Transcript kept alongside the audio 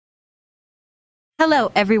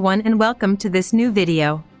Hello everyone and welcome to this new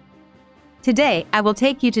video. Today, I will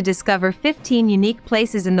take you to discover 15 unique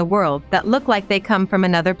places in the world that look like they come from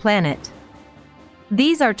another planet.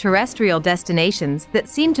 These are terrestrial destinations that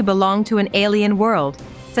seem to belong to an alien world,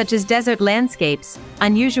 such as desert landscapes,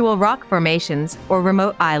 unusual rock formations, or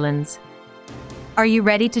remote islands. Are you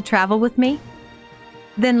ready to travel with me?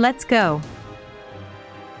 Then let's go.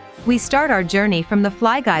 We start our journey from the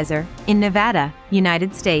Fly Geyser in Nevada,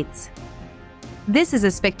 United States. This is a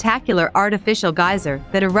spectacular artificial geyser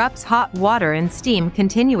that erupts hot water and steam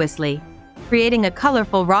continuously, creating a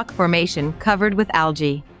colorful rock formation covered with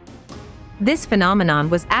algae. This phenomenon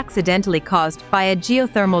was accidentally caused by a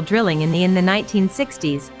geothermal drilling in the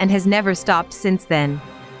 1960s and has never stopped since then.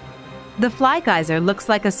 The Fly Geyser looks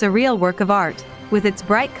like a surreal work of art, with its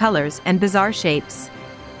bright colors and bizarre shapes.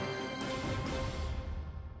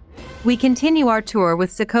 We continue our tour with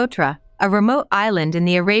Socotra, a remote island in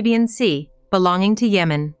the Arabian Sea, belonging to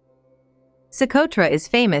Yemen. Socotra is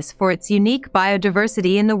famous for its unique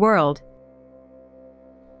biodiversity in the world,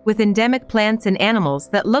 with endemic plants and animals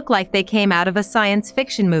that look like they came out of a science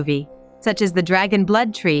fiction movie, such as the dragon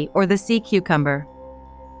blood tree or the sea cucumber.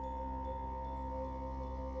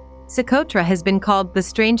 Socotra has been called the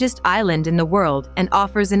strangest island in the world and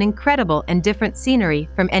offers an incredible and different scenery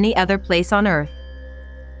from any other place on Earth.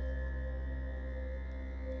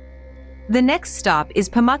 The next stop is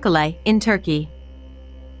Pamukkale in Turkey.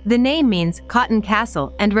 The name means cotton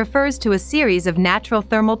castle and refers to a series of natural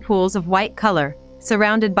thermal pools of white color,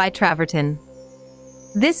 surrounded by travertine.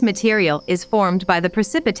 This material is formed by the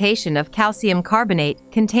precipitation of calcium carbonate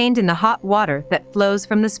contained in the hot water that flows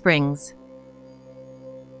from the springs.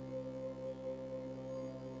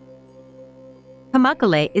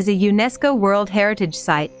 Pamukkale is a UNESCO World Heritage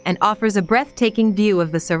Site and offers a breathtaking view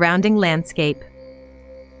of the surrounding landscape.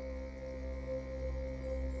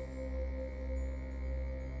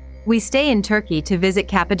 We stay in Turkey to visit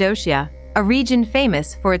Cappadocia, a region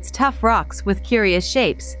famous for its tough rocks with curious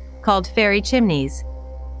shapes, called fairy chimneys,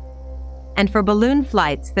 and for balloon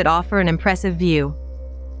flights that offer an impressive view.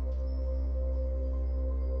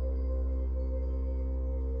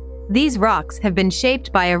 These rocks have been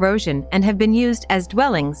shaped by erosion and have been used as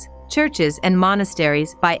dwellings, churches, and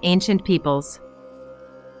monasteries by ancient peoples.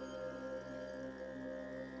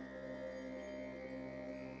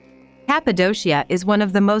 Cappadocia is one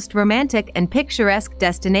of the most romantic and picturesque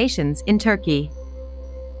destinations in Turkey.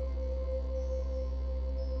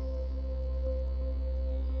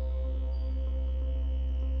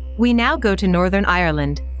 We now go to Northern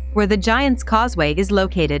Ireland, where the Giant's Causeway is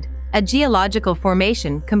located, a geological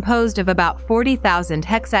formation composed of about 40,000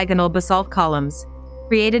 hexagonal basalt columns,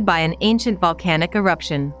 created by an ancient volcanic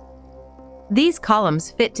eruption. These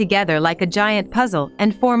columns fit together like a giant puzzle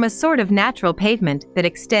and form a sort of natural pavement that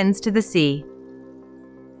extends to the sea.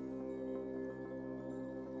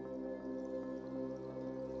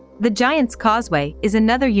 The Giant's Causeway is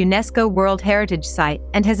another UNESCO World Heritage Site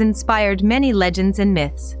and has inspired many legends and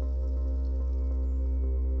myths.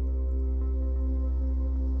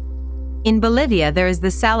 In Bolivia, there is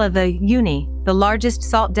the Sala de Uyuni, the largest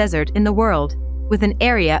salt desert in the world, with an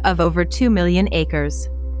area of over 2 million acres.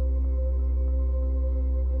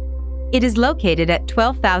 It is located at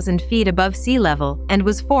 12,000 feet above sea level and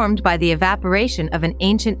was formed by the evaporation of an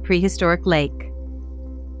ancient prehistoric lake.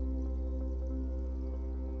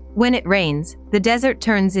 When it rains, the desert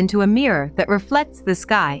turns into a mirror that reflects the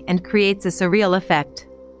sky and creates a surreal effect.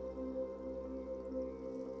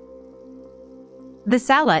 The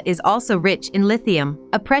Sala is also rich in lithium,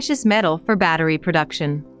 a precious metal for battery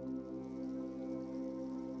production.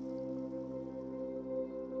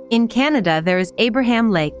 In Canada, there is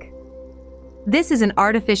Abraham Lake. This is an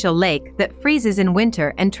artificial lake that freezes in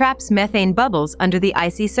winter and traps methane bubbles under the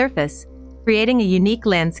icy surface, creating a unique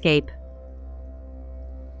landscape.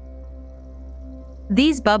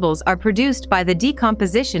 These bubbles are produced by the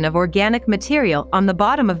decomposition of organic material on the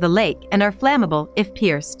bottom of the lake and are flammable if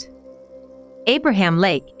pierced. Abraham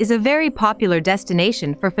Lake is a very popular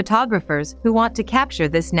destination for photographers who want to capture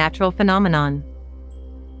this natural phenomenon.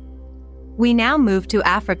 We now move to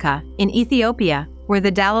Africa, in Ethiopia, where the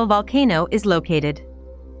Dalal volcano is located.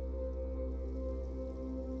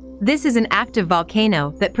 This is an active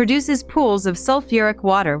volcano that produces pools of sulfuric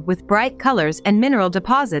water with bright colors and mineral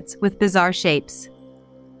deposits with bizarre shapes.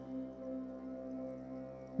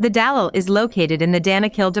 The Dalal is located in the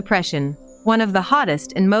Danakil Depression, one of the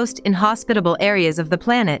hottest and most inhospitable areas of the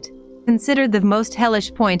planet, considered the most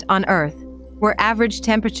hellish point on Earth, where average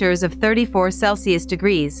temperatures of 34 Celsius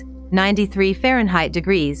degrees, 93 Fahrenheit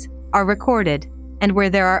degrees, are recorded, and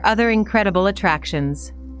where there are other incredible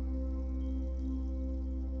attractions.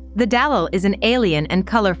 The Dalal is an alien and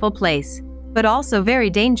colorful place, but also very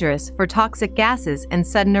dangerous for toxic gases and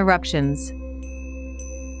sudden eruptions.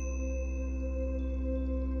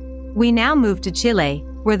 We now move to Chile,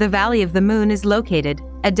 where the Valley of the Moon is located,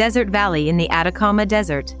 a desert valley in the Atacama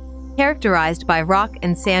Desert, characterized by rock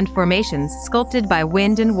and sand formations sculpted by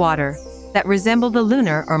wind and water that resemble the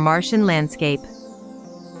lunar or Martian landscape.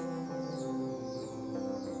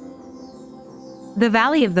 The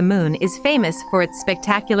Valley of the Moon is famous for its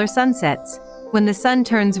spectacular sunsets, when the sun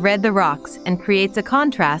turns red the rocks and creates a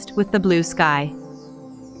contrast with the blue sky.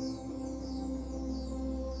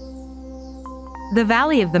 The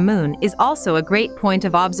Valley of the Moon is also a great point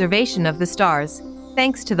of observation of the stars,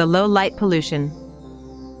 thanks to the low light pollution.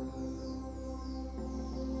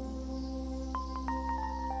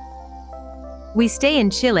 We stay in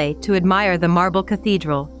Chile to admire the Marble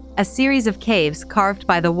Cathedral, a series of caves carved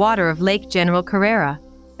by the water of Lake General Carrera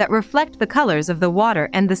that reflect the colors of the water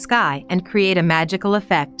and the sky and create a magical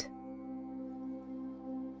effect.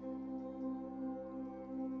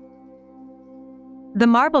 The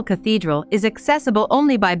Marble Cathedral is accessible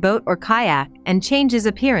only by boat or kayak and changes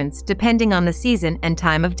appearance depending on the season and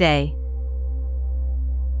time of day.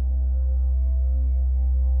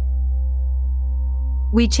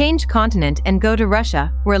 We change continent and go to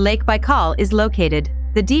Russia, where Lake Baikal is located,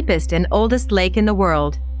 the deepest and oldest lake in the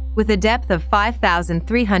world, with a depth of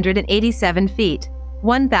 5,387 feet,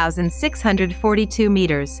 1,642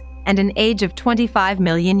 meters, and an age of 25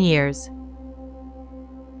 million years.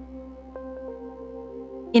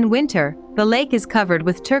 In winter, the lake is covered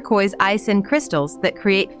with turquoise ice and crystals that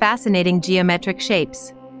create fascinating geometric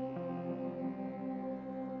shapes.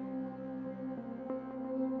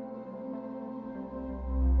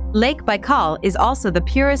 Lake Baikal is also the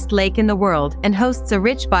purest lake in the world and hosts a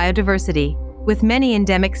rich biodiversity, with many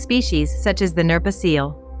endemic species such as the Nerpa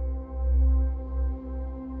seal.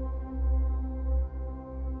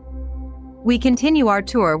 We continue our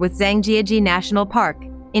tour with Zhangjiajie National Park,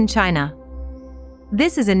 in China.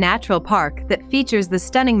 This is a natural park that features the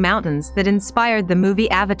stunning mountains that inspired the movie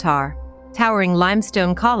Avatar, towering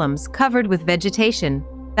limestone columns covered with vegetation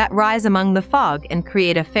that rise among the fog and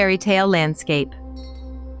create a fairy tale landscape.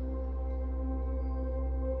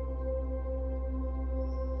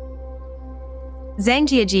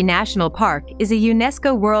 Zhangjiajie National Park is a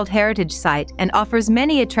UNESCO World Heritage Site and offers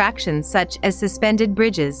many attractions such as suspended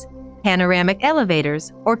bridges, panoramic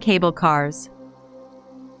elevators, or cable cars.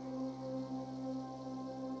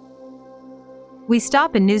 We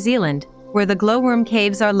stop in New Zealand, where the glowworm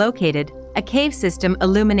caves are located, a cave system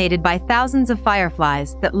illuminated by thousands of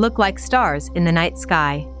fireflies that look like stars in the night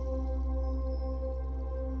sky.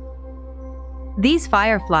 These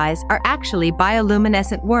fireflies are actually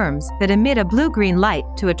bioluminescent worms that emit a blue-green light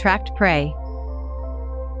to attract prey.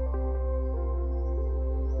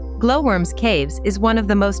 Glowworms Caves is one of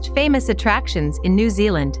the most famous attractions in New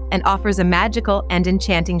Zealand and offers a magical and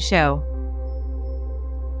enchanting show.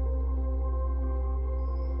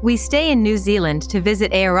 We stay in New Zealand to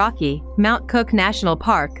visit Aoraki, Mount Cook National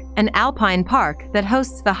Park, an alpine park that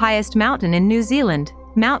hosts the highest mountain in New Zealand,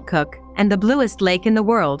 Mount Cook, and the bluest lake in the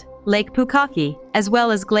world, Lake Pukaki, as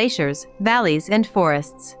well as glaciers, valleys, and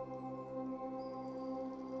forests.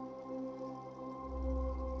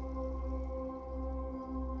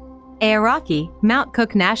 Aoraki, Mount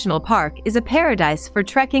Cook National Park is a paradise for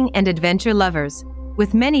trekking and adventure lovers,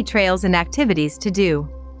 with many trails and activities to do.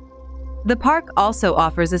 The park also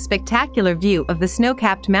offers a spectacular view of the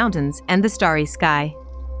snow-capped mountains and the starry sky.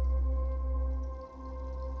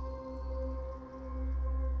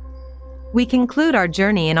 We conclude our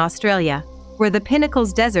journey in Australia, where the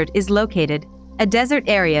Pinnacles Desert is located, a desert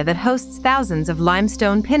area that hosts thousands of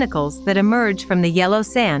limestone pinnacles that emerge from the yellow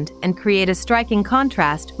sand and create a striking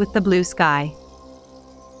contrast with the blue sky.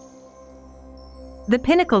 The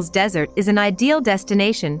Pinnacles Desert is an ideal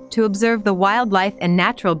destination to observe the wildlife and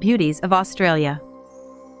natural beauties of Australia.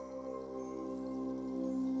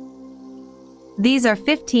 These are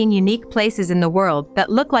 15 unique places in the world that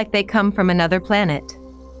look like they come from another planet.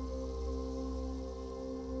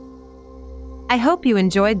 I hope you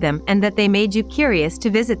enjoyed them and that they made you curious to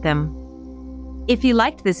visit them. If you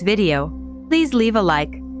liked this video, please leave a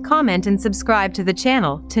like, comment and subscribe to the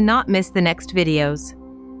channel to not miss the next videos.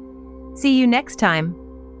 See you next time.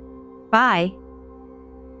 Bye.